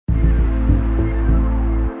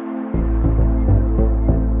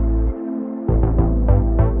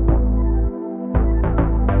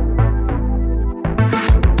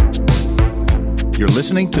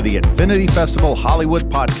listening to the Infinity Festival Hollywood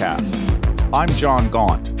Podcast. I'm John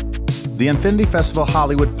Gaunt. The Infinity Festival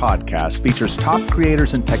Hollywood Podcast features top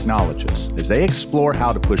creators and technologists as they explore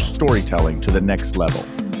how to push storytelling to the next level.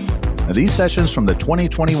 Now, these sessions from the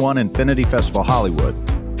 2021 Infinity Festival Hollywood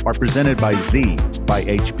are presented by Z by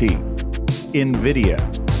HP, NVIDIA,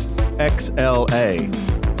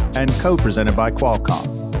 XLA, and co-presented by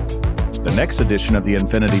Qualcomm. The next edition of the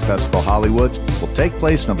Infinity Festival Hollywood will take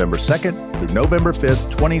place November 2nd through November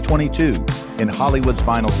 5th, 2022 in Hollywood's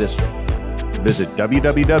Final District. Visit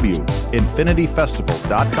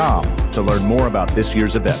www.infinityfestival.com to learn more about this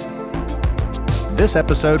year's event. This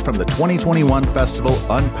episode from the 2021 festival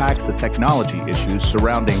unpacks the technology issues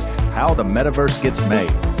surrounding how the Metaverse gets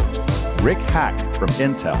made. Rick Hack from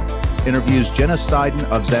Intel interviews Jenna Seiden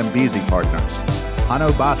of Zambezi Partners,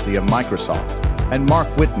 Hanno Bassi of Microsoft, and Mark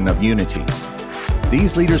Whitten of Unity.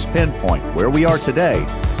 These leaders pinpoint where we are today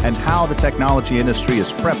and how the technology industry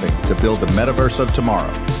is prepping to build the metaverse of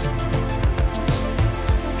tomorrow.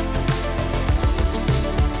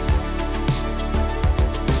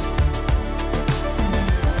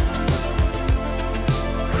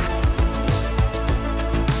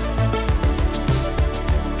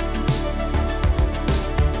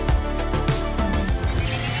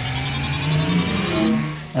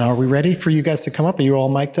 Are we ready for you guys to come up? Are you all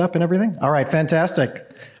mic'd up and everything? All right,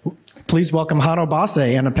 fantastic. Please welcome Hanno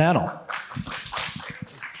Bassi and a panel.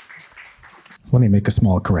 Let me make a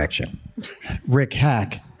small correction. Rick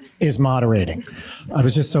Hack is moderating. I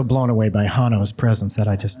was just so blown away by Hanno's presence that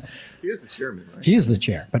I just... He is the chairman, right? He is the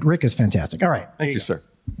chair, but Rick is fantastic. All right. Thank you, sir.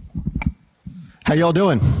 How y'all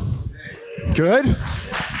doing? Good?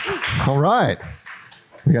 All right.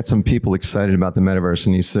 We got some people excited about the metaverse,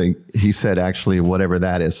 and he said actually whatever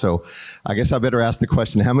that is. So I guess I better ask the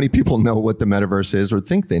question, how many people know what the metaverse is or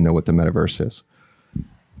think they know what the metaverse is?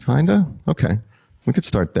 Kinda? Okay. We could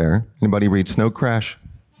start there. Anybody read Snow Crash?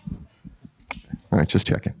 All right, just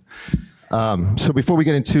checking. So before we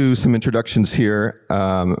get into some introductions here,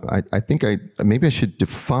 I think maybe I should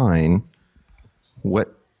define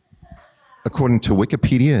what, according to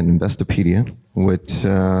Wikipedia and Investopedia, what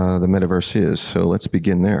the metaverse is. So let's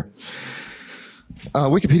begin there.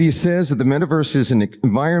 Wikipedia says that the metaverse is an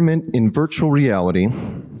environment in virtual reality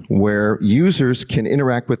where users can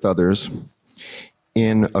interact with others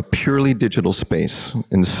in a purely digital space.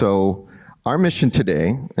 And so our mission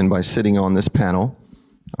today, and by sitting on this panel,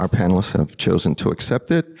 our panelists have chosen to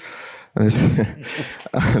accept it,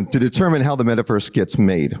 to determine how the metaverse gets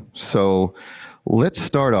made. So let's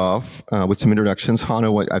start off with some introductions.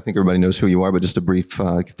 Hanno, I think everybody knows who you are, but just a brief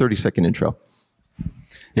 30-second intro.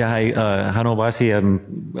 Yeah, hi, Hanno Bassi.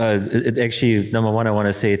 Actually, number one, I want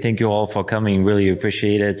to say thank you all for coming. Really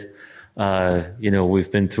appreciate it.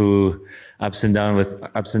 We've been through ups and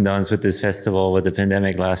downs with this festival, with the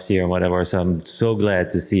pandemic last year and whatever. So I'm so glad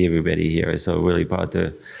to see everybody here. So really proud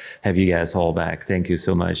to have you guys all back. Thank you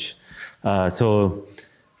so much. So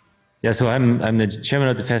I'm the chairman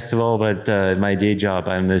of the festival, but my day job,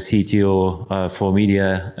 I'm the CTO for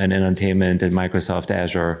media and entertainment at Microsoft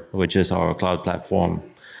Azure, which is our cloud platform.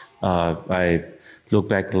 I look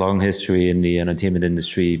back at a long history in the entertainment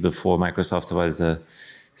industry. Before Microsoft, I was the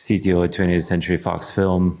CTO at 20th Century Fox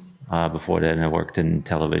Film. Before that, I worked in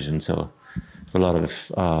television, so a lot of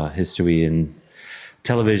history in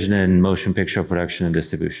television and motion picture production and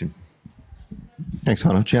distribution. Thanks,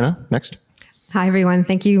 Hanno. Jenna, next. Hi, everyone.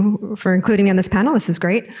 Thank you for including me on this panel. This is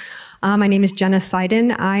great. My name is Jenna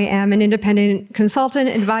Seiden. I am an independent consultant,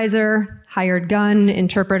 advisor, hired gun,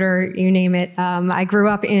 interpreter, you name it. I grew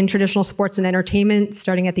up in traditional sports and entertainment,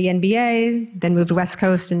 starting at the NBA, then moved West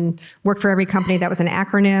Coast and worked for every company that was an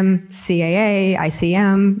acronym: CAA,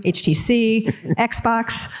 ICM, HTC,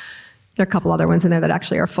 Xbox. There are a couple other ones in there that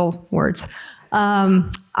actually are full words.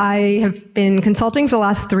 I have been consulting for the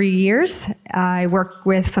last 3 years. I work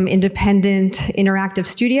with some independent interactive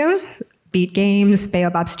studios, Beat Games,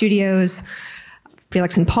 Baobab Studios,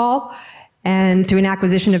 Felix and Paul. And through an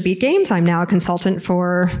acquisition of Beat Games, I'm now a consultant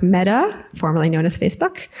for Meta, formerly known as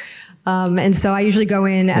Facebook. And so I usually go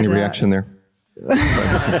in as Any reaction there?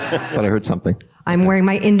 Thought I heard something. I'm wearing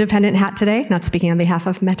my independent hat today, not speaking on behalf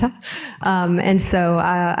of Meta. And so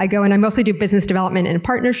I go and I mostly do business development and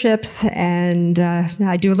partnerships, and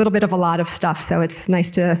I do a little bit of a lot of stuff. So it's nice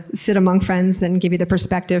to sit among friends and give you the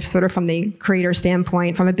perspective sort of from the creator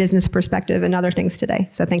standpoint, from a business perspective, and other things today.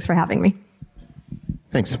 So thanks for having me.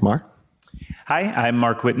 Thanks. Mark? Hi, I'm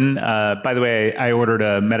Mark Whitten. By the way, I ordered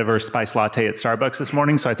a Metaverse spice latte at Starbucks this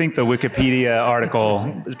morning, so I think the Wikipedia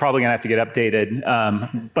article is probably going to have to get updated.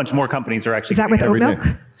 A bunch more companies are actually. Is that with oat milk?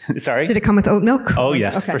 Sorry? Did it come with oat milk? Oh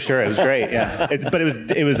yes, Okay. for sure. It was great. Yeah, but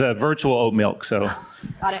it was a virtual oat milk. So.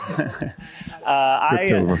 Got it.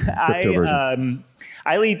 Crypto version.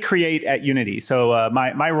 I lead Create at Unity. So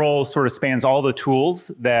my role sort of spans all the tools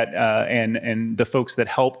that and the folks that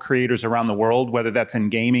help creators around the world, whether that's in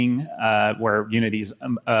gaming, where Unity is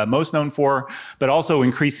most known for, but also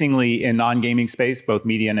increasingly in non-gaming space, both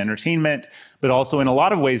media and entertainment, but also in a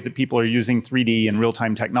lot of ways that people are using 3D and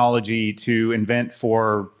real-time technology to invent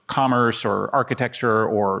for commerce or architecture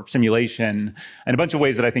or simulation, and a bunch of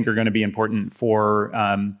ways that I think are going to be important for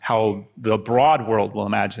how the broad world will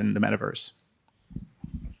imagine the metaverse.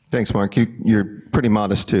 Thanks, Mark. You're pretty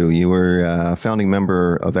modest too. You were a founding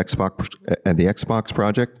member of Xbox at the Xbox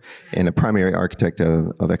project and a primary architect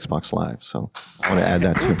of Xbox Live. So I want to add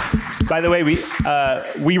that too. By the way, we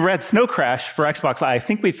read Snow Crash for Xbox Live. I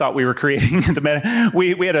think we thought we were creating the meta.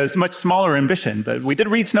 We had a much smaller ambition, but we did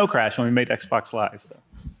read Snow Crash when we made Xbox Live. So.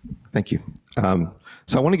 Thank you.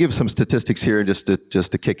 So I want to give some statistics here just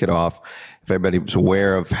to kick it off. If everybody was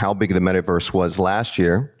aware of how big the metaverse was last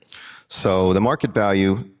year. So the market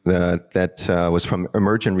value that was from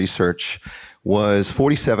Emergent Research was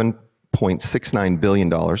 $47.69 billion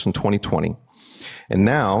in 2020. And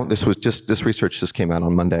now, this research just came out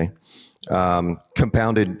on Monday,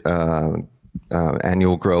 compounded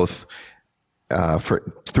annual growth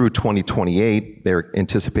through 2028, they're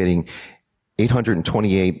anticipating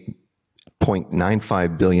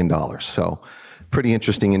 $828.95 billion. So pretty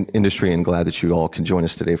interesting industry, and glad that you all can join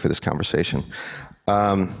us today for this conversation.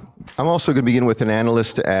 I'm also going to begin with an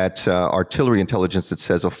analyst at Artillery Intelligence that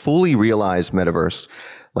says a fully realized metaverse,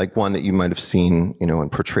 like one that you might have seen,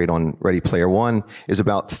 and portrayed on Ready Player One, is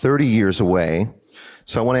about 30 years away.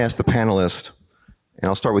 So I want to ask the panelists, and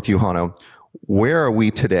I'll start with you, Hano, where are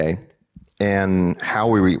we today, and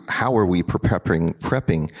how are we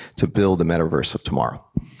prepping to build the metaverse of tomorrow?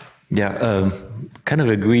 Yeah, kind of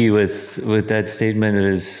agree with that statement. It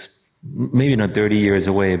is maybe not 30 years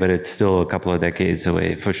away, but it's still a couple of decades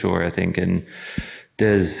away for sure, I think. And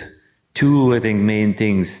there's two, I think, main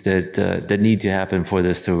things that need to happen for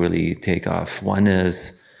this to really take off. One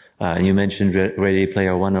is, you mentioned Ready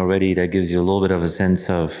Player One already. That gives you a little bit of a sense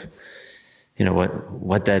of,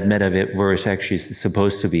 what that metaverse actually is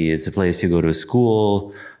supposed to be. It's a place you go to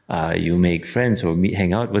school, you make friends or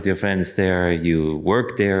hang out with your friends there, you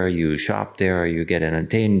work there, you shop there, you get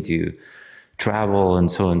entertained, you travel,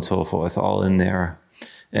 and so on and so forth, all in there.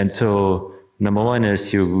 And so number one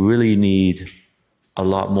is you really need a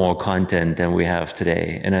lot more content than we have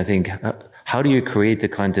today. And I think, how do you create the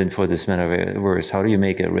content for this metaverse? How do you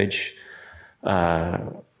make it rich?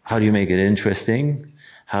 How do you make it interesting?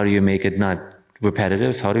 How do you make it not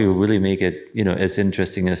repetitive? How do you really make it, as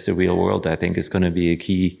interesting as the real world? I think is going to be a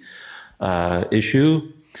key issue.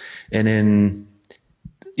 And then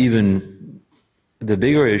even the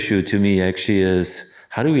bigger issue to me actually is,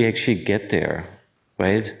 how do we actually get there,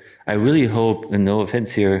 right? I really hope, and no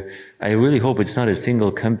offense here, I really hope it's not a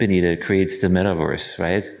single company that creates the metaverse,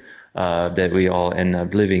 right? That we all end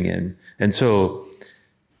up living in. And so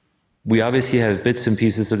we obviously have bits and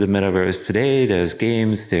pieces of the metaverse today. There's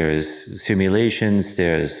games, there's simulations,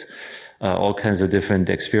 there's all kinds of different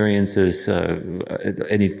experiences,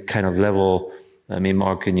 any kind of level. I mean,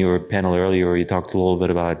 Mark, in your panel earlier, you talked a little bit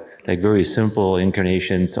about like very simple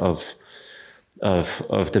incarnations of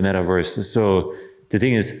the metaverse. So the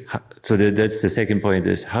thing is, that's the second point,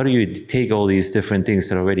 is how do you take all these different things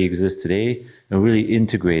that already exist today and really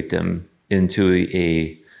integrate them into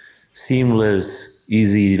a seamless,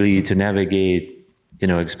 easily to navigate,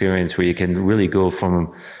 experience where you can really go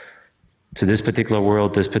from to this particular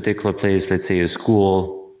world, this particular place. Let's say a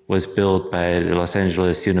school was built by the Los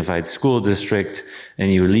Angeles Unified School District,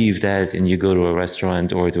 and you leave that and you go to a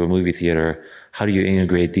restaurant or to a movie theater. How do you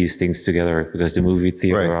integrate these things together? Because the movie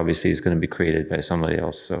theater obviously is going to be created by somebody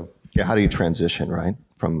else. So yeah, how do you transition, right,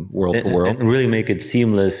 from world to world? And really make it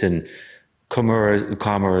seamless, and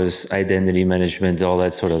commerce, identity management, all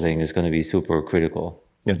that sort of thing is going to be super critical.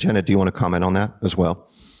 Yeah, Jenna, do you want to comment on that as well?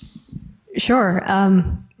 Sure.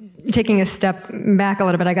 Taking a step back a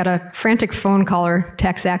little bit, I got a frantic phone call or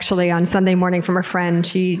text actually on Sunday morning from a friend.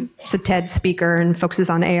 She's a TED speaker and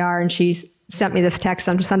focuses on AR, and she sent me this text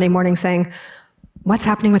on Sunday morning saying, "What's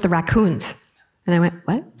happening with the raccoons?" And I went,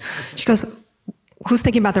 "What?" She goes, "Who's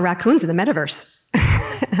thinking about the raccoons in the metaverse?"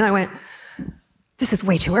 And I went, "This is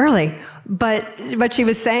way too early." But what she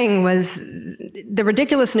was saying was the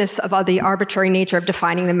ridiculousness of the arbitrary nature of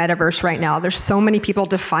defining the metaverse right now. There's so many people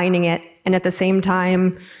defining it And at the same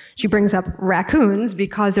time, she brings up raccoons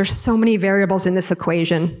because there's so many variables in this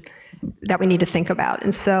equation that we need to think about.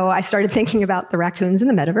 And so I started thinking about the raccoons in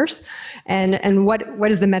the metaverse and what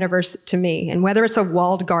is the metaverse to me? And whether it's a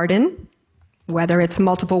walled garden, whether it's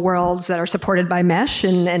multiple worlds that are supported by mesh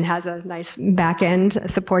and has a nice back end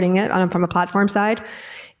supporting it from a platform side,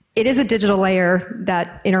 it is a digital layer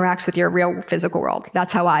that interacts with your real physical world.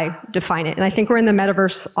 That's how I define it. And I think we're in the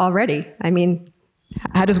metaverse already. I mean,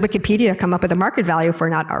 how does Wikipedia come up with a market value if we're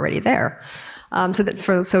not already there?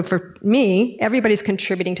 So for me, everybody's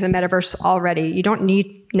contributing to the metaverse already. You don't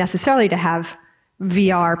need necessarily to have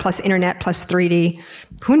VR plus internet plus 3D.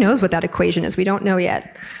 Who knows what that equation is? We don't know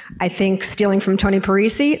yet. I think stealing from Tony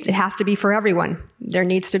Parisi, it has to be for everyone. There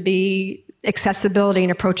needs to be accessibility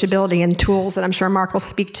and approachability and tools that I'm sure Mark will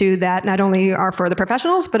speak to that not only are for the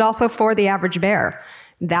professionals, but also for the average bear.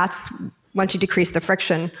 That's once you decrease the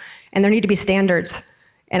friction. And there need to be standards.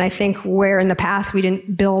 And I think where in the past we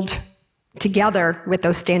didn't build together with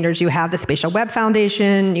those standards, you have the Spatial Web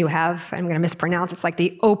Foundation, you have, I'm going to mispronounce, it's like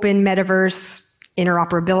the Open Metaverse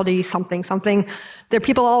Interoperability something. There are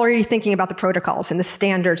people already thinking about the protocols and the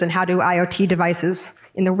standards and how do IoT devices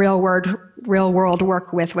in the real world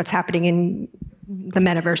work with what's happening in the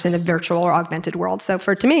metaverse in the virtual or augmented world. So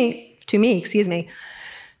to me,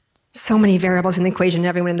 so many variables in the equation,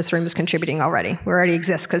 everyone in this room is contributing already. We already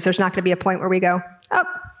exist because there's not going to be a point where we go, oh,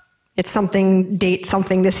 it's something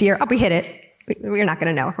this year. Oh, we hit it. We're not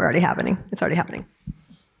going to know. We're already happening. It's already happening.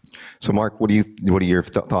 So, Mark, what are your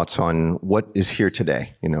thoughts on what is here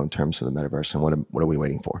today? In terms of the metaverse, and what are we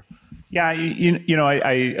waiting for? Yeah,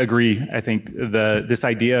 I agree. I think this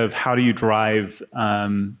idea of how do you drive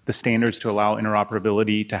the standards to allow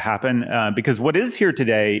interoperability to happen, because what is here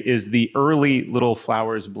today is the early little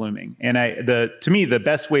flowers blooming. And to me, the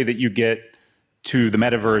best way that you get to the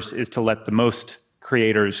metaverse is to let the most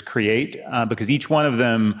creators create, because each one of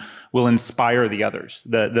them will inspire the others.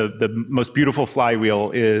 The most beautiful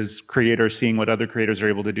flywheel is creators seeing what other creators are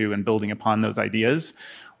able to do and building upon those ideas,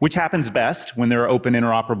 which happens best when there are open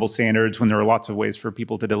interoperable standards, when there are lots of ways for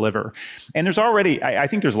people to deliver. And there's already, I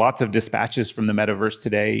think there's lots of dispatches from the metaverse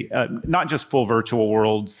today, not just full virtual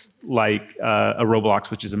worlds like a Roblox,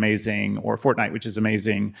 which is amazing, or Fortnite, which is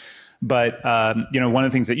amazing. But one of the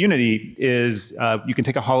things at Unity is you can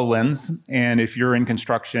take a HoloLens, and if you're in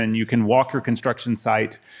construction, you can walk your construction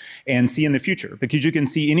site and see in the future, because you can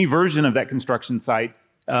see any version of that construction site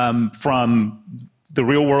from the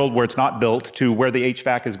real world where it's not built to where the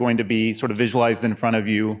HVAC is going to be sort of visualized in front of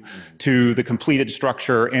you to the completed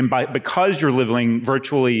structure. And because you're living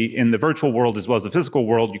virtually in the virtual world as well as the physical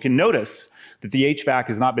world, you can notice that the HVAC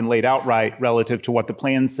has not been laid out right relative to what the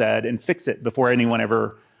plan said and fix it before anyone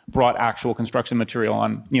ever brought actual construction material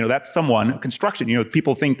on. That's construction.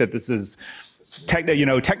 People think that this is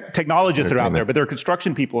technologists that are out there, but there are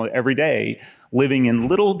construction people every day living in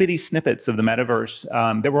little bitty snippets of the metaverse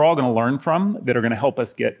that we're all going to learn from, that are going to help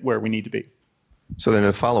us get where we need to be. So then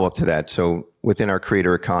a follow-up to that. So within our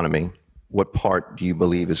creator economy, what part do you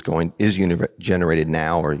believe is generated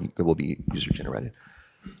now, or will be user generated?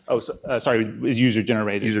 Oh, sorry, is user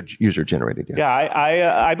generated? User generated, yeah.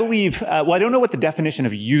 Yeah, I believe, I don't know what the definition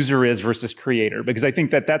of user is versus creator, because I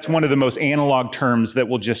think that that's one of the most analog terms that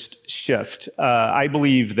will just shift. I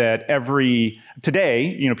believe that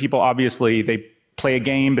today, people obviously, they play a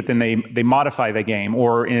game, but then they modify the game,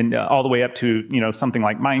 or all the way up to, something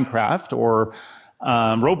like Minecraft or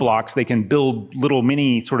Roblox, they can build little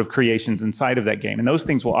mini sort of creations inside of that game. And those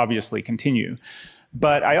things will obviously continue.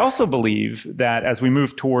 But I also believe that as we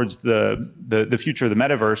move towards the future of the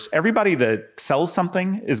metaverse, everybody that sells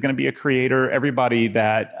something is going to be a creator. Everybody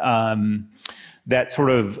that sort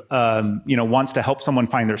of wants to help someone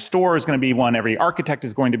find their store is going to be one. Every architect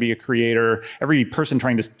is going to be a creator. Every person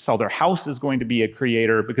trying to sell their house is going to be a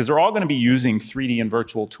creator, because they're all going to be using 3D and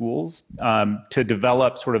virtual tools to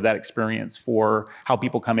develop sort of that experience for how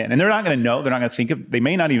people come in. And they're not going to know. They're not going to they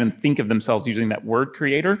may not even think of themselves using that word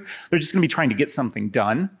creator. They're just going to be trying to get something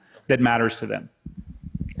done that matters to them.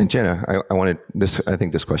 And Jenna, I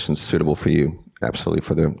think this question is suitable for you, absolutely,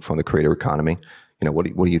 from the creator economy. What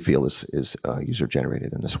do you feel is user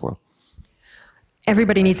generated in this world?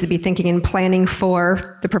 Everybody needs to be thinking and planning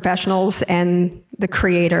for the professionals and the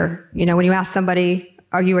creator. When you ask somebody,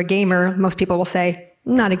 are you a gamer? Most people will say,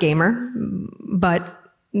 not a gamer, but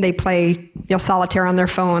they play solitaire on their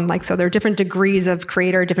phone. So there are different degrees of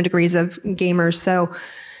creator, different degrees of gamers. So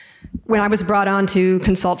when I was brought on to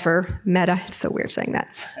consult for Meta, it's so weird saying that.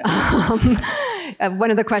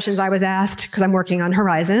 One of the questions I was asked, because I'm working on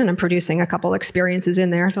Horizon and I'm producing a couple experiences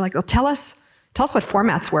in there, they're like, tell us what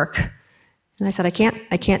formats work. And I said,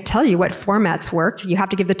 I can't tell you what formats work. You have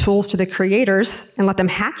to give the tools to the creators and let them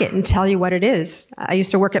hack it and tell you what it is. I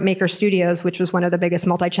used to work at Maker Studios, which was one of the biggest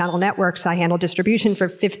multi-channel networks. I handled distribution for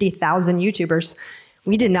 50,000 YouTubers.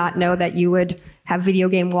 We did not know that you would have video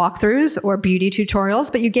game walkthroughs or beauty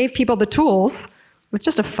tutorials, but you gave people the tools with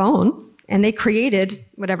just a phone, and they created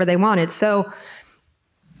whatever they wanted. So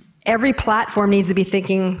every platform needs to be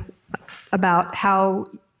thinking about how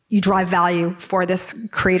you drive value for this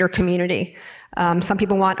creator community. Some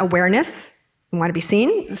people want awareness and want to be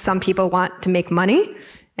seen. Some people want to make money.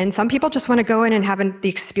 And some people just want to go in and have the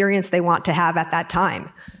experience they want to have at that time.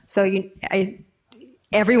 So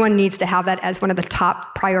everyone needs to have that as one of the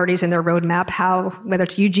top priorities in their roadmap. Whether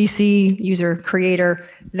it's UGC, user creator,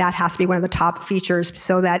 that has to be one of the top features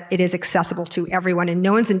so that it is accessible to everyone and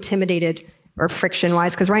no one's intimidated or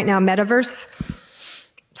friction-wise. Because right now, Metaverse,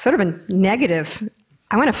 sort of a negative.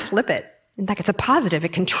 I want to flip it. Like it's a positive.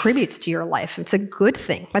 It contributes to your life. It's a good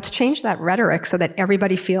thing. Let's change that rhetoric so that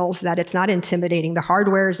everybody feels that it's not intimidating. The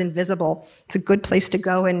hardware is invisible. It's a good place to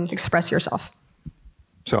go and express yourself.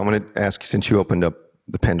 So I'm going to ask, since you opened up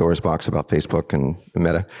the Pandora's box about Facebook and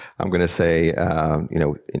Meta, I'm going to say,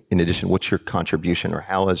 in addition, what's your contribution or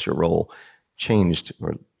how has your role changed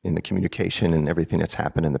in the communication and everything that's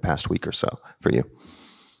happened in the past week or so for you?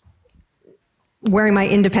 Wearing my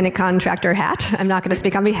independent contractor hat. I'm not going to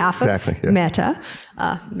speak on behalf of Meta.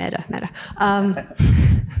 Meta.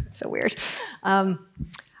 So weird.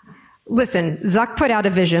 Listen, Zuck put out a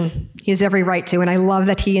vision. He has every right to, and I love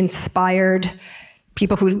that he inspired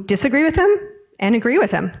people who disagree with him and agree with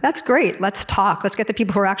him. That's great. Let's talk. Let's get the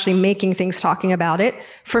people who are actually making things talking about it.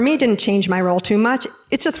 For me, it didn't change my role too much.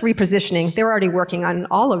 It's just repositioning. They're already working on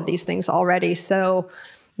all of these things already. So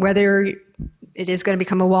whether it is going to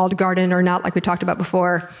become a walled garden or not, like we talked about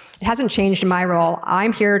before, it hasn't changed my role.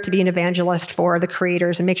 I'm here to be an evangelist for the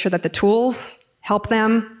creators and make sure that the tools help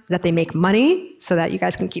them, that they make money so that you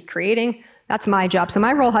guys can keep creating. That's my job. So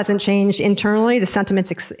my role hasn't changed internally. The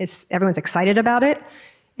sentiment's everyone's excited about it.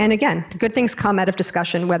 And again, good things come out of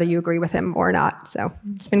discussion, whether you agree with him or not. So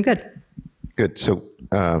it's been good. Good. So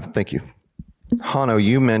thank you. Hano,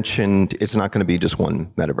 you mentioned it's not going to be just one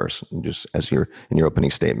metaverse, just as in your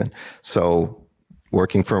opening statement. So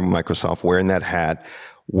working for Microsoft, wearing that hat,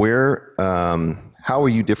 how are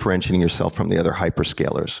you differentiating yourself from the other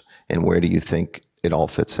hyperscalers, and where do you think it all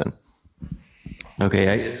fits in?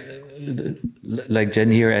 Okay, like Jen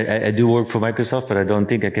here, I do work for Microsoft, but I don't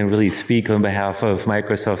think I can really speak on behalf of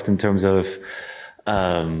Microsoft in terms of,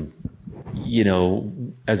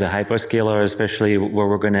 as a hyperscaler, especially where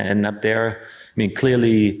we're going to end up there. I mean,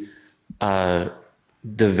 clearly, the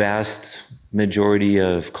vast majority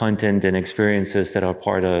of content and experiences that are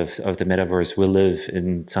part of the metaverse will live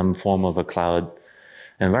in some form of a cloud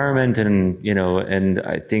environment. And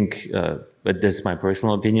I think, but this is my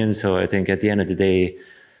personal opinion. So I think at the end of the day,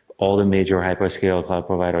 all the major hyperscale cloud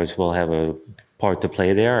providers will have a part to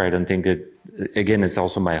play there. I don't think that, again, it's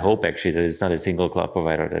also my hope actually that it's not a single cloud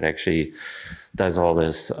provider that actually does all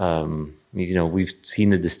this. We've seen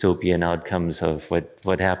the dystopian outcomes of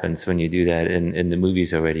what happens when you do that in the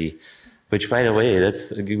movies already. Which, by the way,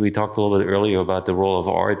 we talked a little bit earlier about the role of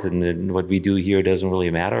art, and what we do here doesn't really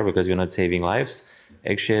matter because we're not saving lives.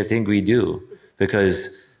 Actually, I think we do,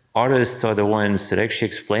 because artists are the ones that actually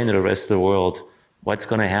explain to the rest of the world what's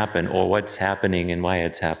going to happen or what's happening and why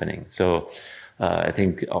it's happening. So I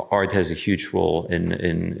think art has a huge role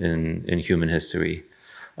in human history.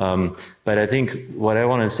 But I think what I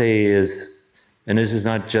want to say is, and this is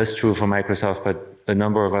not just true for Microsoft, but a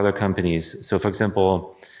number of other companies. So for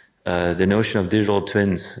example, the notion of digital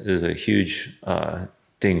twins is a huge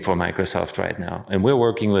thing for Microsoft right now. And we're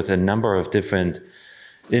working with a number of different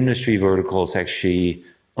industry verticals actually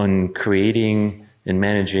on creating and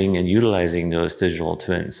managing and utilizing those digital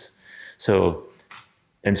twins. So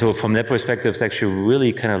from that perspective, it's actually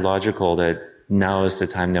really kind of logical that now is the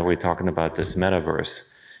time that we're talking about this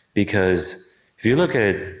metaverse. Because if you look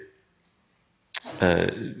at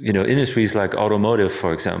industries like automotive,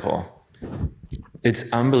 for example,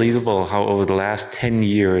 it's unbelievable how over the last 10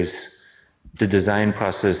 years, the design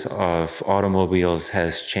process of automobiles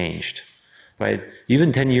has changed, right?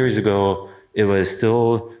 Even 10 years ago, it was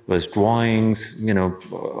drawings,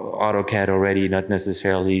 AutoCAD already, not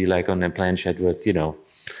necessarily like on a planchette with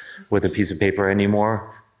a piece of paper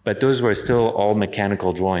anymore, but those were still all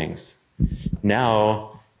mechanical drawings.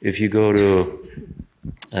 Now, if you go to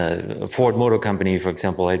a Ford Motor Company, for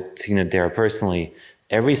example, I've seen it there personally,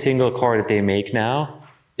 every single car that they make now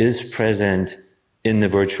is present in the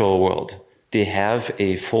virtual world. They have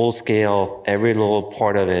a full-scale, every little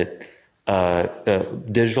part of it,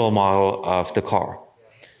 digital model of the car.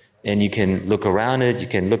 and you can look around it, you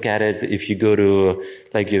can look at it. If you go to,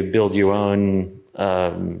 like, you build your own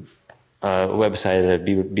website at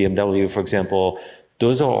BMW, for example,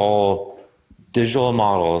 those are all digital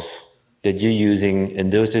models that you're using,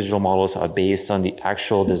 and those digital models are based on the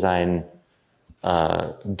actual design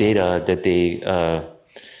data that the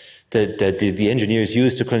engineers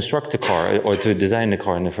use to construct the car or to design the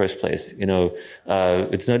car in the first place.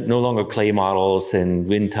 It's no longer clay models and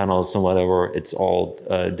wind tunnels and whatever. It's all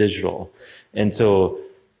digital, and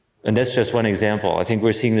that's just one example. I think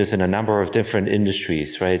we're seeing this in a number of different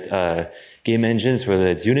industries, right? Game engines, whether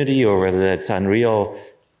it's Unity or whether it's Unreal,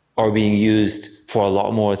 are being used for a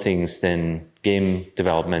lot more things than game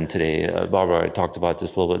development today. Barbara talked about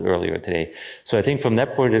this a little bit earlier today. So I think from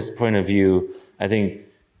that point of view, I think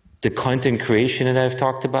the content creation that I've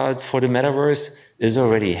talked about for the metaverse is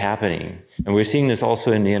already happening. And we're seeing this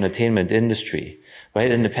also in the entertainment industry,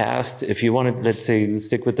 right? In the past, if you wanted, let's say,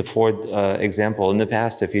 stick with the Ford example, in the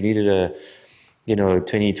past, if you needed a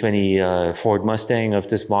 2020 Ford Mustang of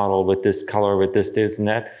this model with this color, with this and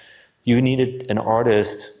that, you needed an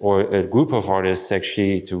artist or a group of artists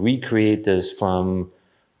actually to recreate this from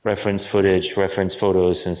reference footage, reference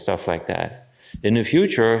photos, and stuff like that. In the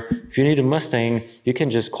future, if you need a Mustang, you can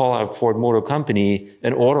just call out Ford Motor Company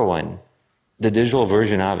and order one, the digital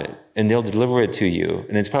version of it, and they'll deliver it to you.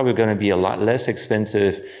 And it's probably going to be a lot less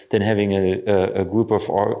expensive than having a group of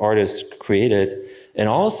artists create it. And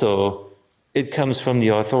also, it comes from the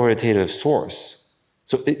authoritative source.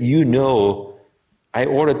 So I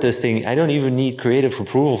ordered this thing. I don't even need creative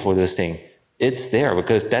approval for this thing. It's there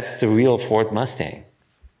because that's the real Ford Mustang,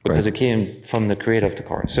 because it came from the creator of the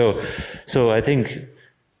car. So I think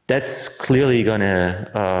that's clearly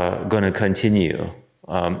gonna continue.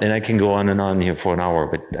 And I can go on and on here for an hour,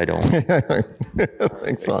 but I don't.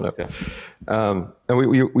 Thanks, Hanno. And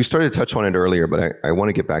we started to touch on it earlier, but I want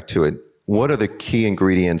to get back to it. What are the key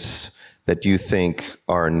ingredients that you think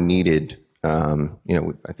are needed? I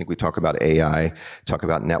think we talk about AI, talk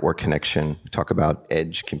about network connection, talk about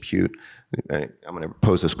edge compute. I'm going to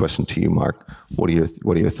pose this question to you, Mark. What are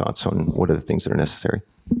your thoughts on what are the things that are necessary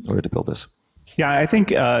in order to build this? Yeah, I think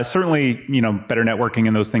certainly better networking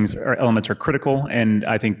and those elements are critical, and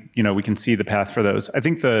I think we can see the path for those. I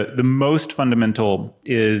think the most fundamental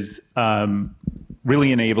is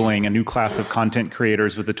really enabling a new class of content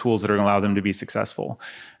creators with the tools that are going to allow them to be successful.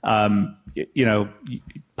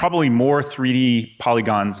 Probably more 3D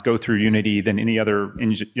polygons go through Unity than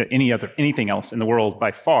anything else in the world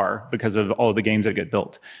by far, because of all of the games that get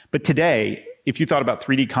built. But today, if you thought about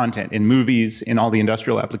 3D content in movies, in all the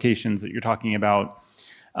industrial applications that you're talking about,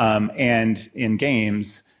 and in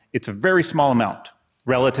games, it's a very small amount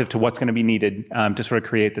relative to what's going to be needed to sort of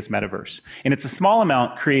create this metaverse. And it's a small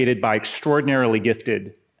amount created by extraordinarily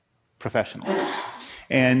gifted professionals.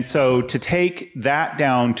 And so to take that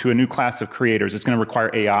down to a new class of creators, it's going to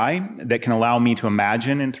require AI that can allow me to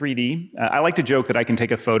imagine in 3D. I like to joke that I can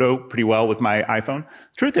take a photo pretty well with my iPhone.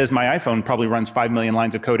 The truth is, my iPhone probably runs 5 million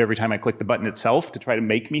lines of code every time I click the button itself to try to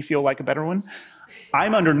make me feel like a better one.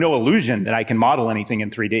 I'm under no illusion that I can model anything in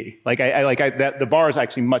 3D. The bar is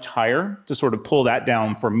actually much higher to sort of pull that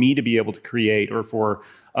down for me to be able to create, or for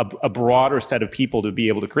a broader set of people to be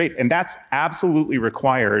able to create. And that's absolutely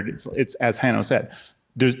required. It's as Hanno said,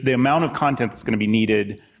 there's the amount of content that's going to be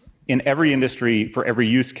needed in every industry, for every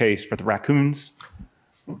use case, for the raccoons,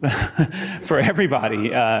 for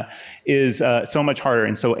everybody, is so much harder.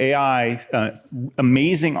 And so AI,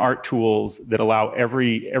 amazing art tools that allow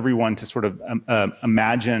everyone to sort of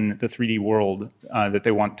imagine the 3D world that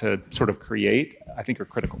they want to sort of create, I think are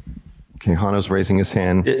critical. Okay, Hanno's raising his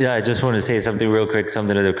hand. Yeah, I just want to say something real quick,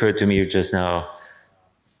 something that occurred to me just now.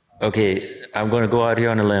 Okay, I'm going to go out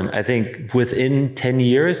here on a limb. I think within 10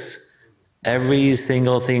 years, every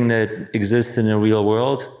single thing that exists in the real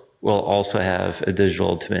world will also have a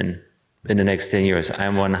digital twin in the next 10 years.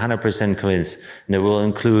 I'm 100% convinced. And it will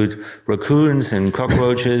include raccoons and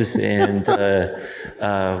cockroaches and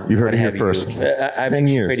you heard it here first. I'm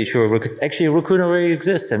pretty sure. Actually, a raccoon already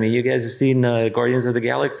exists. I mean, you guys have seen Guardians of the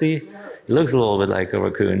Galaxy? He looks a little bit like a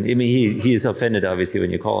raccoon. I mean, he is offended, obviously,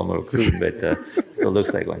 when you call him a raccoon, but still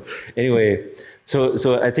looks like one. Anyway,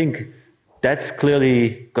 so I think that's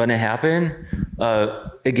clearly going to happen.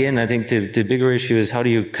 Again, I think the bigger issue is how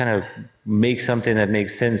do you kind of make something that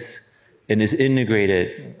makes sense and is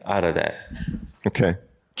integrated out of that. Okay.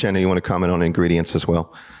 Jenna, you want to comment on ingredients as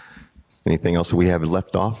well? Anything else that we have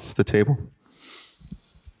left off the table?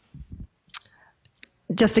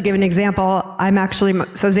 Just to give an example,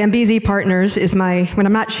 so Zambezi Partners is when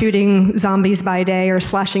I'm not shooting zombies by day or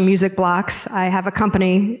slashing music blocks, I have a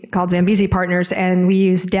company called Zambezi Partners, and we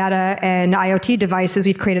use data and IoT devices.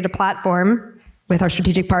 We've created a platform with our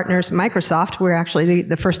strategic partners, Microsoft. We're actually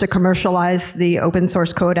the first to commercialize the open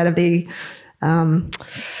source code out of the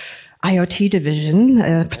IoT division.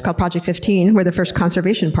 It's called Project 15. We're the first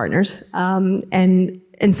conservation partners. And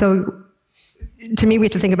so to me, we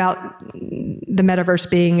have to think about the metaverse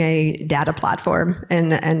being a data platform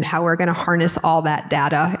and how we're going to harness all that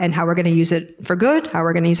data and how we're going to use it for good, how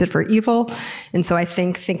we're going to use it for evil. And so I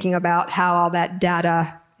think thinking about how all that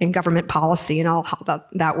data and government policy and all how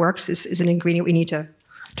that works is an ingredient we need to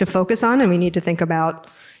focus on, and we need to think about.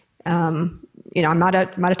 I'm not a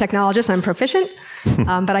technologist, I'm proficient,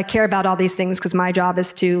 but I care about all these things because my job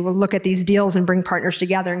is to look at these deals and bring partners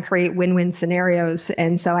together and create win-win scenarios.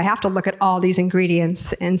 And so I have to look at all these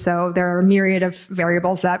ingredients. And so there are a myriad of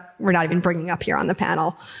variables that we're not even bringing up here on the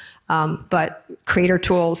panel. But creator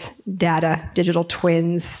tools, data, digital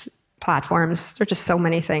twins, platforms, there are just so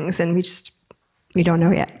many things, and we don't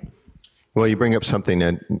know yet. Well, you bring up something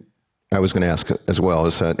that I was going to ask as well,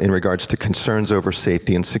 is that in regards to concerns over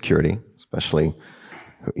safety and security, especially,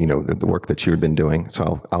 the work that you've been doing.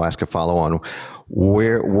 So I'll ask a follow-on.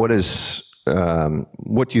 What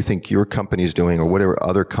do you think your company is doing, or what are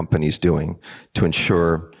other companies doing to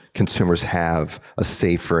ensure consumers have a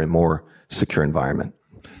safer and more secure environment?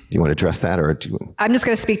 Do you want to address that, or do you? I'm just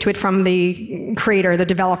going to speak to it from the creator, the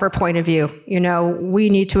developer point of view. We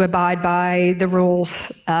need to abide by the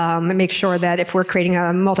rules and make sure that if we're creating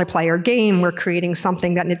a multiplayer game, we're creating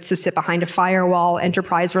something that needs to sit behind a firewall,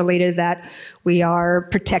 enterprise related, that we are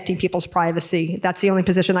protecting people's privacy. That's the only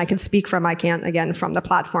position I can speak from. I can't, again, from the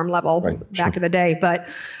platform level back in the day. But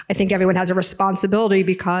I think everyone has a responsibility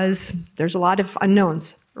because there's a lot of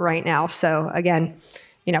unknowns right now. So again,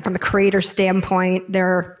 from a creator standpoint,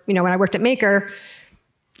 when I worked at Maker,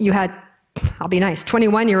 you had, I'll be nice,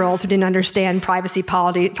 21-year-olds who didn't understand privacy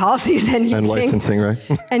policies and licensing, right?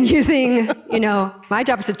 And using, my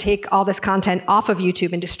job is to take all this content off of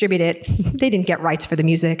YouTube and distribute it. They didn't get rights for the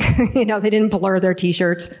music. They didn't blur their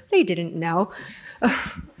T-shirts. They didn't know.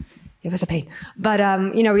 It was a pain. But,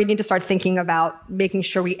 we need to start thinking about making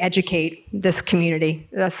sure we educate this community.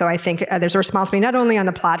 So I think there's a responsibility not only on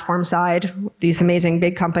the platform side, these amazing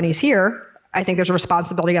big companies here. I think there's a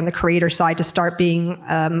responsibility on the creator side to start being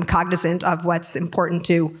cognizant of what's important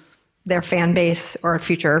to their fan base or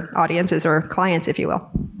future audiences or clients, if you will.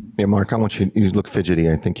 Yeah, Mark, I want you look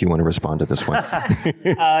fidgety. I think you want to respond to this one.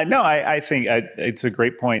 No, I think it's a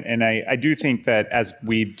great point. And I do think that as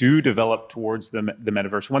we do develop towards the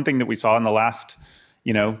metaverse, one thing that we saw in the last,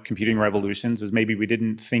 computing revolutions is maybe we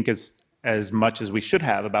didn't think as much as we should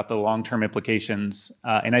have about the long-term implications.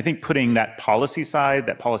 And I think putting that policy side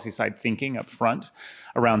thinking up front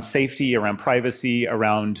around safety, around privacy,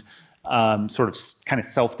 around sort of kind of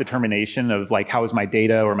self-determination of like, how is my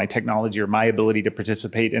data or my technology or my ability to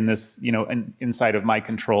participate in this, inside of my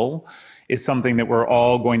control, is something that we're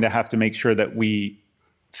all going to have to make sure that we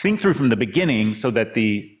think through from the beginning, so that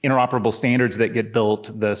the interoperable standards that get built,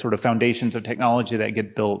 the sort of foundations of technology that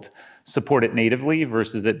get built, support it natively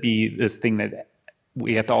versus it be this thing that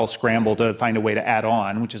we have to all scramble to find a way to add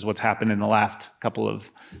on, which is what's happened in the last couple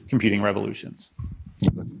of computing revolutions.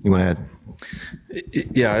 You want to add?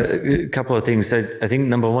 Yeah, a couple of things. I think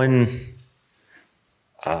number one,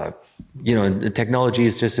 the technology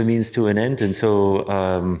is just a means to an end. And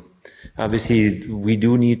so obviously we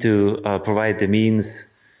do need to provide the means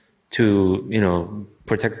to,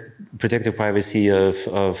 protect the privacy of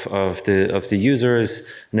the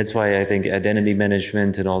users. And that's why I think identity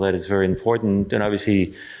management and all that is very important. And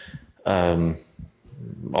obviously,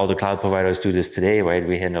 all the cloud providers do this today, right?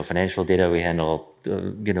 We handle financial data, we handle,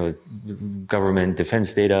 government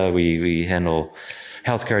defense data, we handle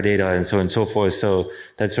healthcare data, and so on and so forth. So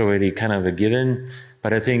that's already kind of a given.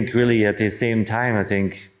 But I think really at the same time, I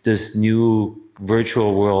think this new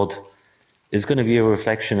virtual world is going to be a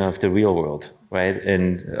reflection of the real world, right?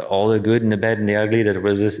 And all the good and the bad and the ugly that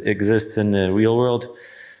exists in the real world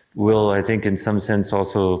will, I think, in some sense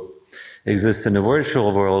also exists in the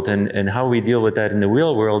virtual world, and how we deal with that in the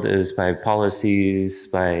real world is by policies,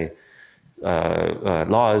 by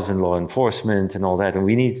laws and law enforcement and all that. And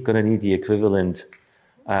going to need the equivalent,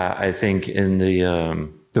 I think, in the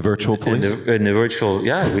virtual police. In the virtual,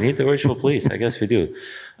 yeah, we need the virtual police. I guess we do.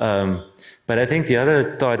 But I think the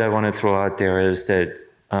other thought I want to throw out there is that,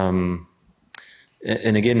 and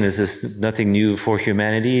again, this is nothing new for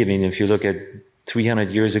humanity. I mean, if you look at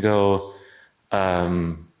 300 years ago.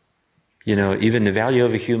 Even the value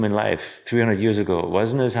of a human life 300 years ago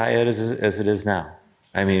wasn't as high as it is now,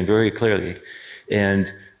 I mean, very clearly.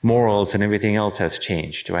 And morals and everything else has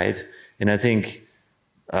changed, right? And I think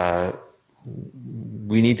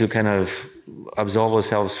we need to kind of absolve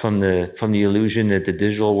ourselves from the illusion that the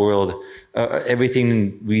digital world,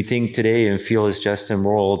 everything we think today and feel is just and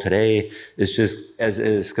moral today is just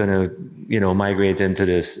is going to migrate into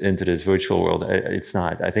this virtual world. It's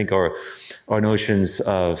not. I think our notions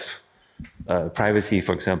of privacy,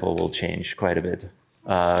 for example, will change quite a bit.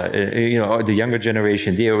 The younger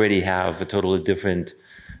generation, they already have a totally different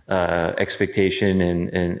expectation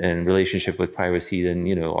and relationship with privacy than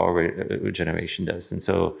our generation does. And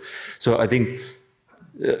so I think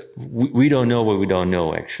we don't know what we don't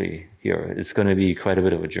know actually here. It's going to be quite a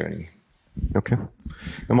bit of a journey. Okay.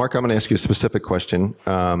 Now, Mark, I'm going to ask you a specific question.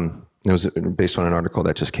 It was based on an article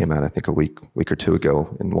that just came out, I think, a week or two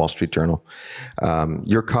ago in Wall Street Journal.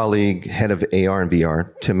 Your colleague, head of AR and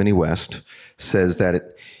VR, Timothy West, says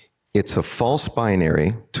that it's a false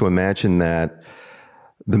binary to imagine that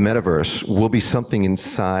the metaverse will be something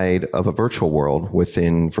inside of a virtual world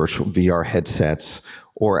within virtual VR headsets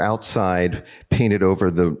or outside painted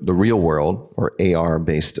over the real world or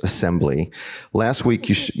AR-based assembly. Last week,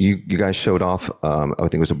 you guys showed off, I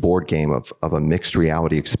think it was a board game of a mixed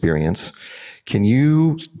reality experience. Can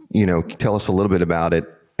you tell us a little bit about it?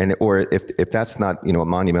 Or if that's not a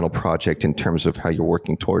monumental project in terms of how you're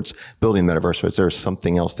working towards building metaverse, or is there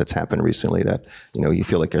something else that's happened recently that you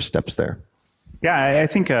feel like there's steps there? Yeah, I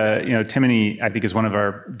think Timothy, I think, is one of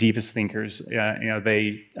our deepest thinkers.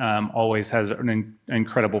 They always has an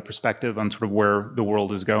incredible perspective on sort of where the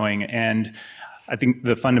world is going, and I think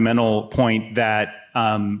the fundamental point that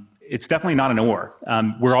it's definitely not an or.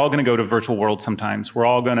 We're all going to go to virtual worlds sometimes. We're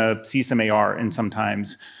all going to see some AR in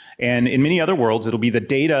sometimes. And in many other worlds, it'll be the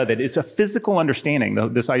data that is a physical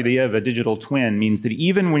understanding. This idea of a digital twin means that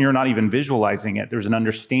even when you're not even visualizing it, there's an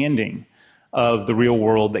understanding of the real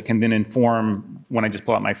world that can then inform when I just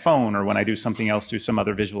pull out my phone or when I do something else through some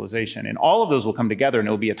other visualization. And all of those will come together and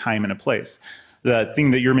it'll be a time and a place. The thing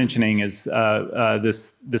that you're mentioning is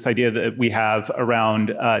this idea that we have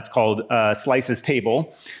around, it's called Slice's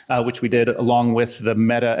Table, which we did along with the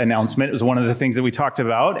Meta announcement. It was one of the things that we talked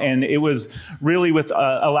about. And it was really with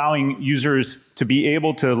allowing users to be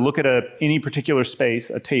able to look at any particular space,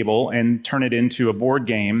 a table, and turn it into a board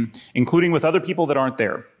game, including with other people that aren't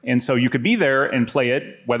there. And so you could be there and play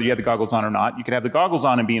it, whether you had the goggles on or not. You could have the goggles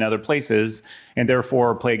on and be in other places, and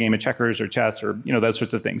therefore play a game of checkers or chess or those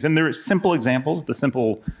sorts of things. And there are simple examples, the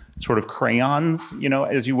simple sort of crayons,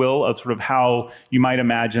 as you will, of sort of how you might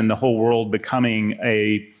imagine the whole world becoming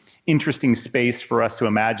a interesting space for us to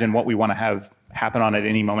imagine what we want to have happen on at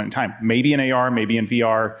any moment in time. Maybe in AR, maybe in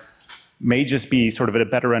VR, may just be sort of a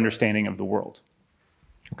better understanding of the world.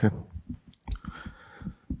 Okay,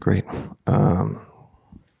 great.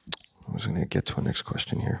 I was going to get to a next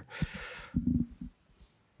question here.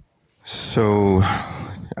 So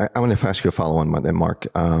I want to ask you a follow-on on that, Mark.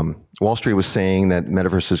 Wall Street was saying that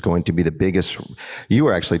Metaverse is going to be the biggest. You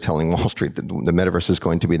were actually telling Wall Street that the Metaverse is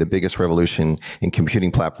going to be the biggest revolution in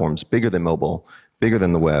computing platforms, bigger than mobile, bigger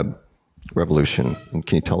than the web revolution. And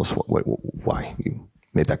can you tell us why you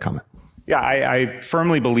made that comment? Yeah, I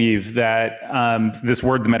firmly believe that this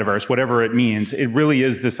word, the metaverse, whatever it means, it really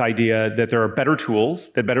is this idea that there are better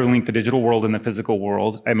tools that better link the digital world and the physical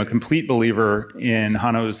world. I'm a complete believer in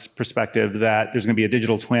Hanno's perspective that there's going to be a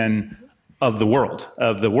digital twin of the world,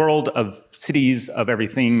 of cities, of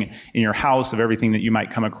everything in your house, of everything that you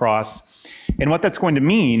might come across. And what that's going to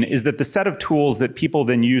mean is that the set of tools that people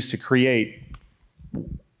then use to create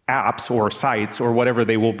apps or sites or whatever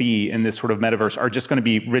they will be in this sort of metaverse are just going to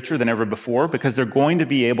be richer than ever before, because they're going to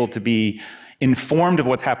be able to be informed of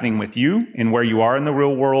what's happening with you and where you are in the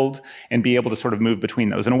real world and be able to sort of move between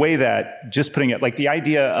those in a way that just putting it, like the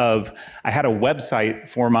idea of, I had a website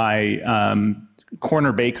for my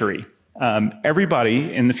corner bakery.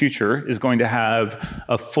 Everybody in the future is going to have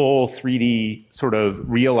a full 3D sort of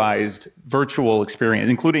realized virtual experience,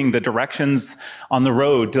 including the directions on the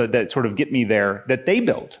road that sort of get me there that they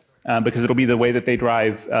built, because it'll be the way that they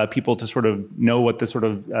drive people to sort of know what the sort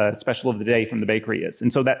of special of the day from the bakery is.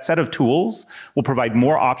 And so that set of tools will provide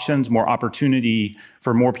more options, more opportunity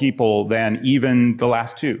for more people than even the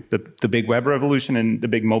last two, the big web revolution and the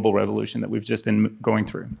big mobile revolution that we've just been going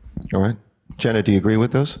through. All right. Jenna, do you agree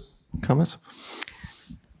with those comments?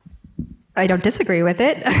 I don't disagree with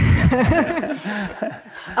it.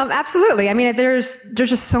 Absolutely. I mean, there's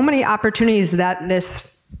just so many opportunities that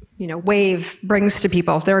this wave brings to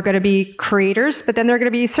people. There are going to be creators, but then there are going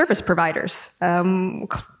to be service providers. One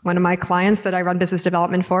of my clients that I run business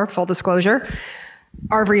development for, full disclosure,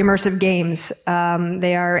 RV immersive games.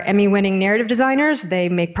 They are Emmy-winning narrative designers. They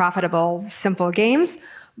make profitable, simple games.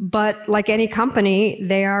 But like any company,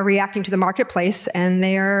 they are reacting to the marketplace, and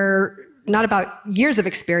they are not about years of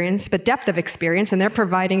experience, but depth of experience. And they're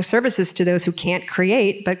providing services to those who can't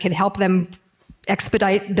create, but can help them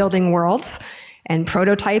expedite building worlds and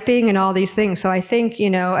prototyping and all these things. So I think,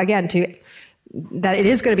 again, that it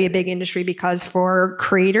is going to be a big industry, because for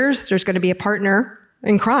creators, there's going to be a partner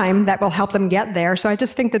in crime that will help them get there. So I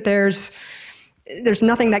just think that there's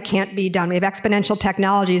nothing that can't be done. We have exponential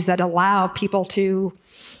technologies that allow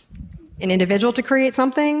an individual to create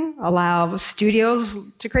something, allow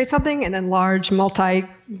studios to create something, and then large,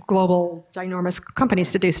 multi-global, ginormous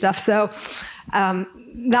companies to do stuff. So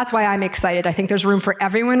that's why I'm excited. I think there's room for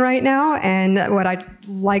everyone right now. And what I'd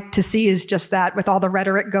like to see is just that, with all the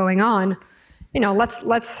rhetoric going on,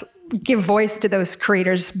 let's give voice to those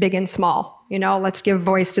creators, big and small. Let's give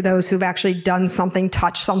voice to those who've actually done something,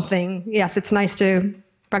 touched something. Yes, it's nice to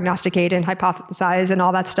prognosticate and hypothesize and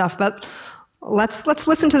all that stuff, but let's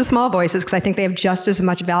listen to the small voices, because I think they have just as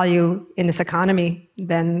much value in this economy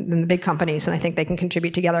than the big companies, and I think they can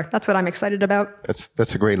contribute together. That's what I'm excited about.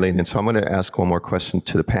 That's a great lead in. So I'm going to ask one more question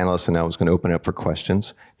to the panelists, and I was going to open it up for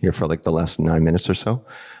questions here for like the last 9 minutes or so.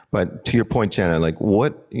 But to your point, Jenna, like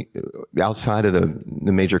what, outside of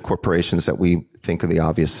the major corporations that we think are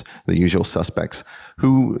the usual suspects,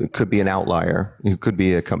 who could be an outlier? Who could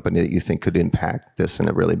be a company that you think could impact this in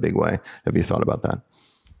a really big way? Have you thought about that?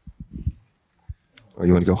 Or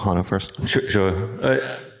you want to go Hano first? Sure.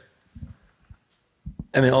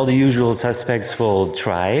 All the usual suspects will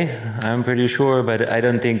try, I'm pretty sure, but I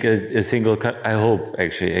don't think a single, I hope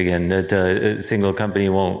actually, again, that a single company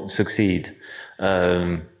won't succeed.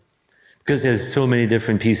 Because there's so many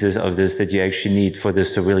different pieces of this that you actually need for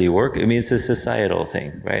this to really work. It's a societal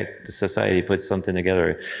thing, right? The society puts something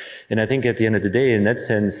together. And I think at the end of the day, in that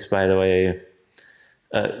sense, by the way,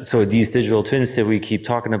 so these digital twins that we keep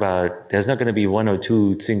talking about, there's not going to be one or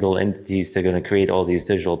two single entities that are going to create all these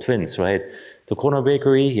digital twins, right? The corner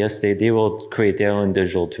bakery, yes, they will create their own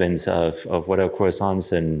digital twins of whatever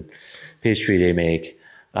croissants and pastry they make.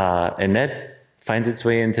 And that finds its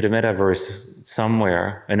way into the metaverse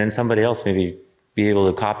somewhere, and then somebody else maybe be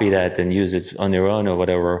able to copy that and use it on their own or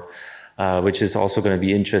whatever, which is also going to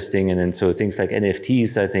be interesting. And then so things like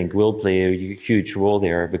NFTs, I think, will play a huge role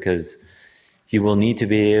there, because you will need to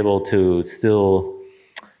be able to still,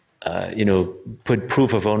 put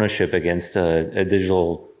proof of ownership against a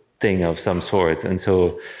digital thing of some sort. And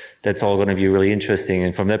so that's all going to be really interesting.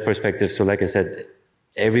 And from that perspective, so like I said,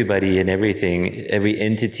 everybody and everything, every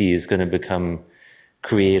entity is going to become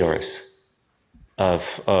creators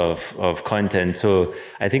of content. So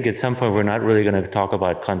I think at some point we're not really going to talk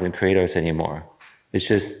about content creators anymore. It's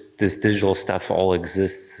just this digital stuff all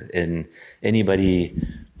exists in anybody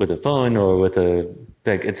with a phone or with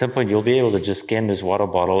at some point you'll be able to just scan this water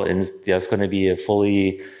bottle and there's going to be a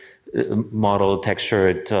fully modeled,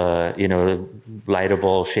 textured,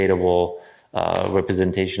 lightable, shadable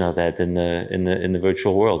representation of that in the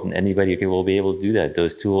virtual world, and anybody will be able to do that.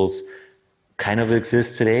 Those tools kind of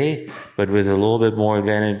exist today, but with a little bit more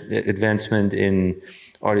advancement in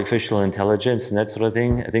artificial intelligence and that sort of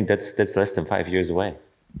thing, I think that's less than 5 years away.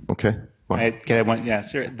 Okay. Yeah,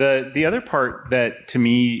 sure. The other part that to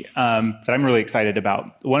me that I'm really excited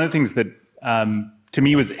about, one of the things that to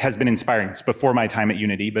me has been inspiring. It's before my time at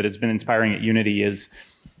Unity, but has been inspiring at Unity is,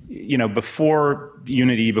 before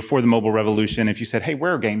Unity, before the mobile revolution, if you said, hey,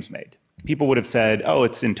 where are games made? People would have said, oh,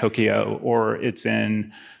 it's in Tokyo, or it's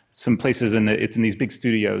in some places it's in these big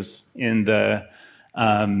studios in the,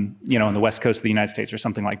 on the West Coast of the United States or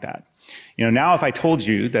something like that. Now if I told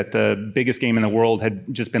you that the biggest game in the world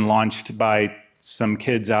had just been launched by some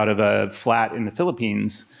kids out of a flat in the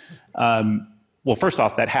Philippines, well, first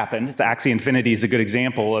off, that happened. It's Axie Infinity is a good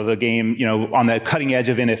example of a game, on the cutting edge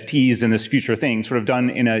of NFTs and this future thing, sort of done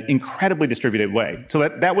in an incredibly distributed way. So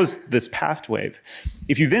that was this past wave.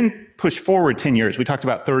 If you then push forward 10 years, we talked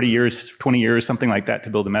about 30 years, 20 years, something like that to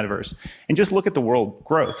build a metaverse, and just look at the world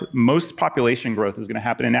growth. Most population growth is going to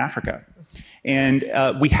happen in Africa. And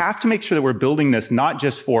we have to make sure that we're building this not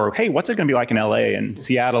just for, hey, what's it going to be like in LA and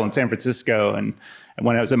Seattle and San Francisco? And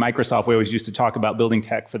when I was at Microsoft, we always used to talk about building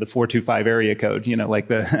tech for the 425 area code,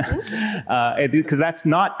 because that's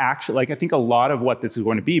not actually, I think a lot of what this is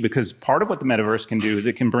going to be, because part of what the metaverse can do is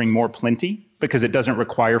it can bring more plenty because it doesn't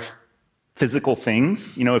require physical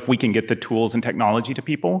things, if we can get the tools and technology to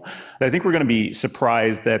people. I think we're going to be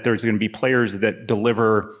surprised that there's going to be players that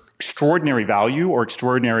deliver extraordinary value or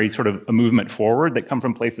extraordinary sort of a movement forward that come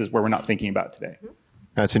from places where we're not thinking about today.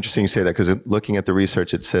 That's interesting you say that, because looking at the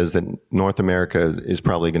research, it says that North America is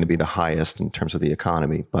probably going to be the highest in terms of the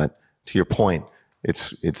economy. But to your point,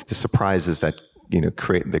 it's the surprises that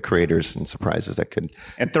create the creators and surprises that could.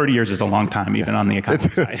 And 30 years is a long time, even on the economy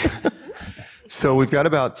side. So we've got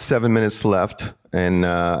about 7 minutes left, and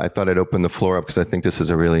I thought I'd open the floor up because I think this is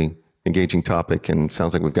a really engaging topic, and it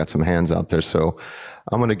sounds like we've got some hands out there. So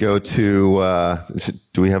I'm going to go to.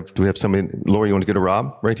 Do we have somebody? Laura, you want to go to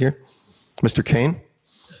Rob right here, Mr. Kane?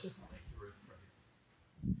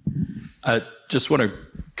 I just want to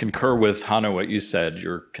concur with Hannah, what you said.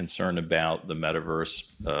 You're concerned about the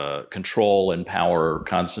metaverse control and power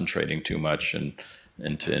concentrating too much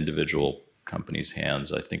into individual companies'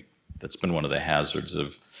 hands. I think that's been one of the hazards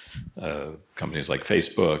of companies like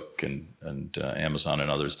Facebook and Amazon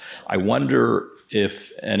and others. I wonder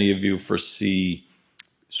if any of you foresee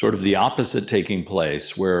sort of the opposite taking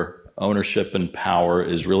place, where ownership and power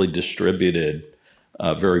is really distributed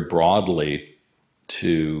very broadly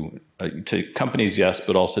to companies, yes,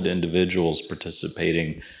 but also to individuals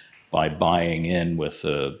participating by buying in with,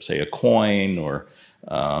 say, a coin or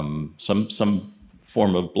some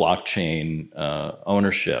form of blockchain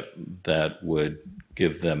ownership that would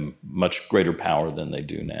give them much greater power than they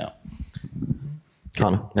do now.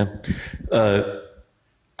 Connor? Yeah.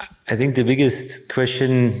 I think the biggest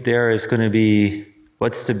question there is going to be,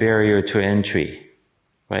 what's the barrier to entry,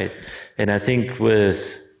 right? And I think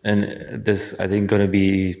this, I think, going to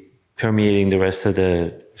be permeating the rest of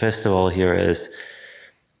the festival here is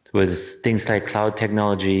with things like cloud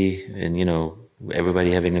technology and,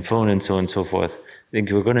 everybody having a phone and so on and so forth. I think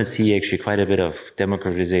we're going to see actually quite a bit of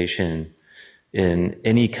democratization in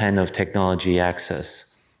any kind of technology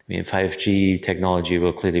access. I mean, 5G technology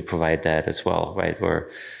will clearly provide that as well, right? Where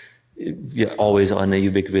you're always on a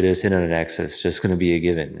ubiquitous internet access, just going to be a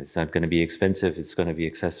given. It's not going to be expensive. It's going to be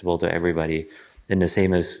accessible to everybody. And the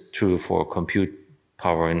same is true for compute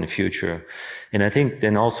power in the future. And I think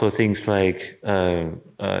then also things like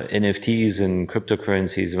NFTs and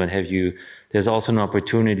cryptocurrencies, what have you, there's also an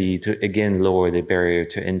opportunity to, again, lower the barrier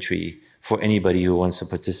to entry for anybody who wants to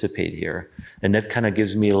participate here. And that kind of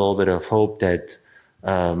gives me a little bit of hope that,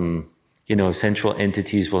 central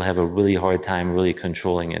entities will have a really hard time really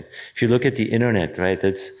controlling it. If you look at the internet, right,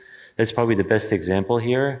 that's probably the best example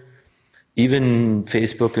here. Even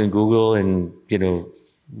Facebook and Google and,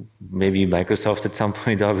 maybe Microsoft at some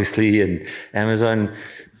point, obviously, and Amazon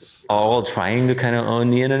are all trying to kind of own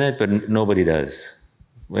the internet, but nobody does.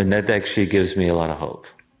 And that actually gives me a lot of hope.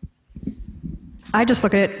 I just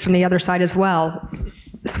look at it from the other side as well.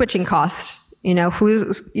 Switching costs.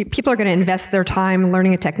 People are going to invest their time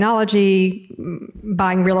learning a technology,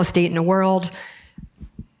 buying real estate in a world.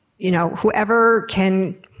 Whoever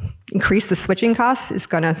can increase the switching costs is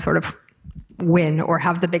going to sort of win or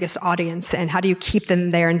have the biggest audience. And how do you keep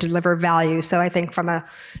them there and deliver value? So I think from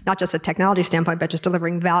not just a technology standpoint, but just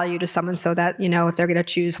delivering value to someone so that, if they're going to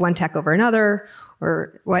choose one tech over another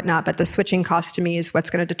or whatnot. But the switching cost to me is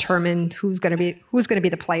what's going to determine who's going to be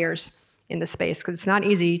the players in the space, because it's not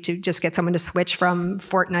easy to just get someone to switch from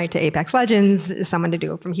Fortnite to Apex Legends, someone to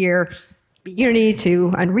do it from here, Unity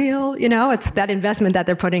to Unreal. It's that investment that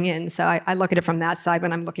they're putting in. So I look at it from that side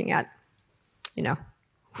when I'm looking at,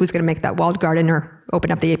 who's going to make that walled garden or open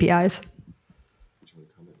up the APIs.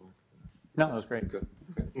 No, that was great. Good.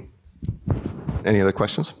 Okay. Any other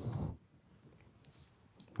questions?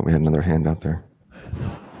 Oh, we had another hand out there.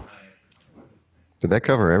 Did that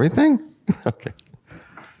cover everything? Okay.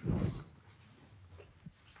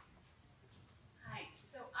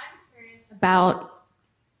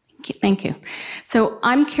 Thank you. So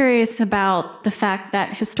I'm curious about the fact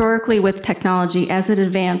that historically with technology, as it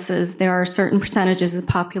advances, there are certain percentages of the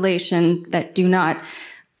population that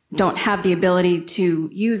don't have the ability to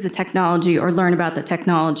use the technology or learn about the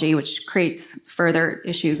technology, which creates further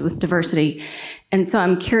issues with diversity. And so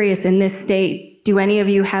I'm curious, in this state, do any of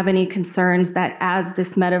you have any concerns that as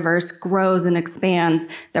this metaverse grows and expands,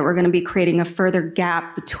 that we're going to be creating a further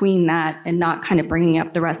gap between that and not kind of bringing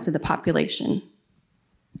up the rest of the population?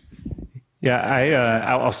 Yeah,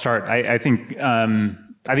 I'll start. I think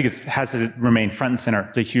it has to remain front and center.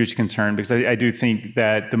 It's a huge concern because I do think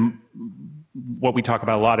that what we talk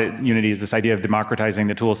about a lot at Unity is this idea of democratizing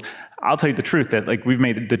the tools. I'll tell you the truth that we've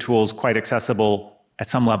made the tools quite accessible at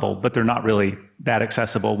some level, but they're not really that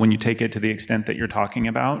accessible when you take it to the extent that you're talking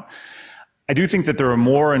about. I do think that there are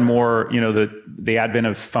more and more, the advent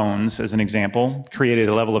of phones, as an example, created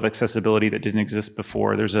a level of accessibility that didn't exist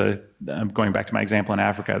before. I'm going back to my example in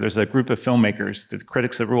Africa, there's a group of filmmakers, the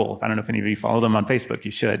Critics of Rule. I don't know if any of you follow them on Facebook,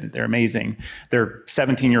 you should. They're amazing. They're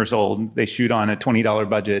 17 years old. They shoot on a $20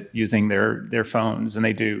 budget using their phones, and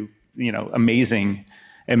they do, amazing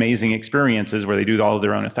amazing experiences where they do all of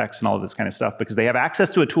their own effects and all of this kind of stuff because they have access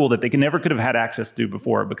to a tool that they never could have had access to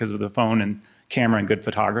before because of the phone and camera and good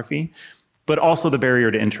photography, but also the barrier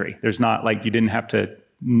to entry. There's not like you didn't have to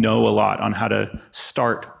know a lot on how to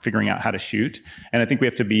start figuring out how to shoot. And I think we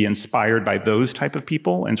have to be inspired by those type of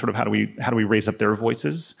people and sort of how do we raise up their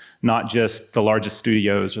voices, not just the largest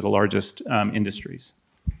studios or the largest industries.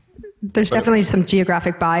 There's definitely some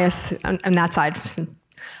geographic bias on that side.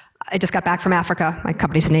 I just got back from Africa. My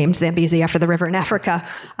company's named Zambezi after the river in Africa.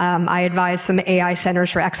 I advise some AI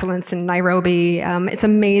centers for excellence in Nairobi. It's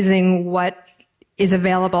amazing what is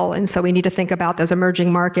available, and so we need to think about those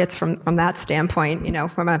emerging markets from that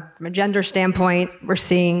standpoint. From a gender standpoint, we're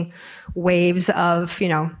seeing waves of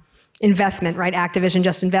investment. Right, Activision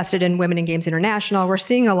just invested in Women in Games International. We're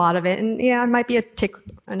seeing a lot of it, and yeah, it might be a tick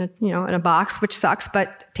in a box, which sucks,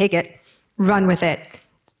 but take it, run with it,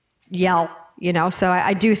 yell. So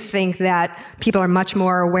I do think that people are much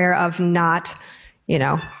more aware of not,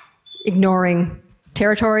 ignoring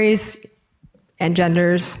territories and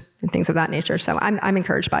genders and things of that nature. So I'm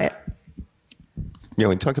encouraged by it. Yeah,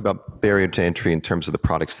 when you talk about barrier to entry in terms of the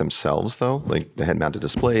products themselves, though, like the head-mounted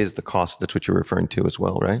displays, the cost, that's what you're referring to as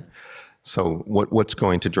well, right? So what's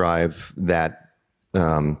going to drive that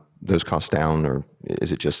those costs down, or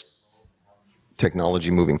is it just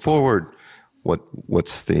technology moving forward?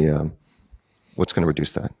 What's going to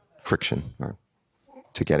reduce that friction or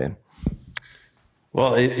to get in?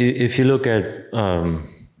 Well, if you look at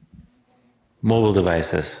mobile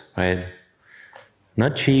devices, right?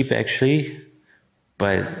 Not cheap, actually,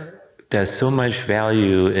 but there's so much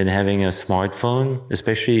value in having a smartphone,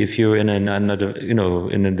 especially if you're in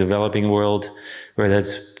in a developing world where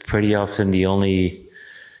that's pretty often your only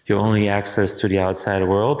access to the outside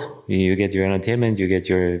world. You get your entertainment, you get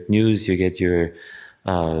your news, you get your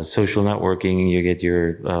social networking, you get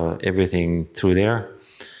your everything through there.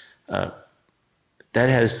 That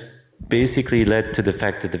has basically led to the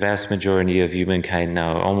fact that the vast majority of humankind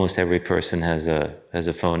now, almost every person has a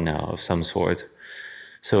phone now of some sort.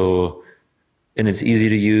 So, and it's easy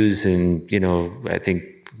to use, and I think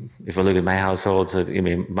if I look at my household,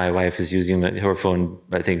 my wife is using her phone,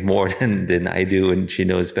 I think, more than I do, and she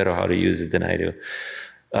knows better how to use it than I do.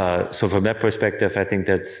 So from that perspective, I think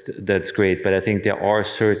that's great. But I think there are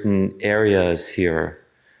certain areas here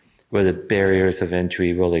where the barriers of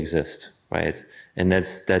entry will exist, right? And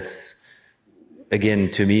that's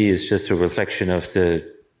again, to me, is just a reflection of the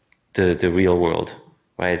real world,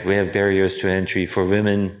 right? We have barriers to entry for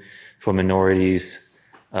women, for minorities,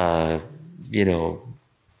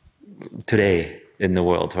 today in the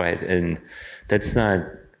world, right? And that's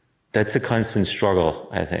a constant struggle,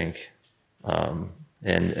 I think.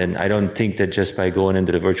 And I don't think that just by going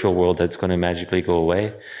into the virtual world, that's going to magically go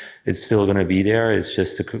away. It's still going to be there. It's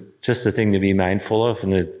just a thing to be mindful of.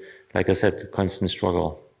 And like I said, the constant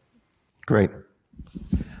struggle. Great.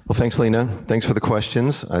 Well, thanks, Lena. Thanks for the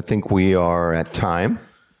questions. I think we are at time.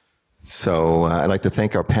 So I'd like to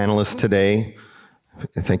thank our panelists today.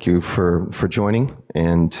 Thank you for joining,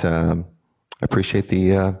 and I appreciate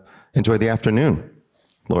enjoy the afternoon.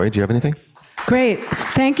 Lori, do you have anything? Great.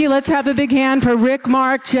 Thank you. Let's have a big hand for Rick,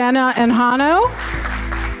 Mark, Jenna, and Hanno.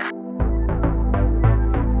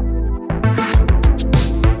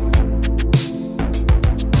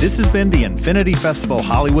 This has been the Infinity Festival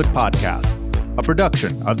Hollywood podcast, a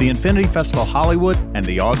production of the Infinity Festival Hollywood and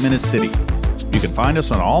the Augmented City. You can find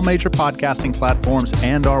us on all major podcasting platforms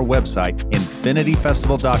and our website,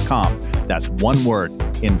 infinityfestival.com. That's one word,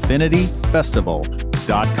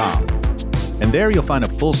 infinityfestival.com. And there you'll find a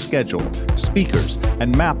full schedule, speakers,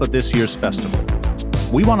 and map of this year's festival.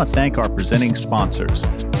 We want to thank our presenting sponsors,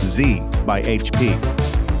 Z by HP,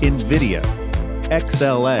 NVIDIA,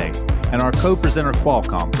 XLA, and our co-presenter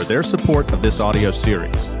Qualcomm for their support of this audio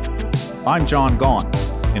series. I'm John Gaughan,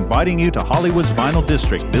 inviting you to Hollywood's Vinyl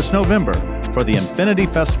District this November for the Infinity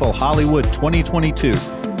Festival Hollywood 2022.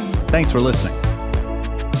 Thanks for listening.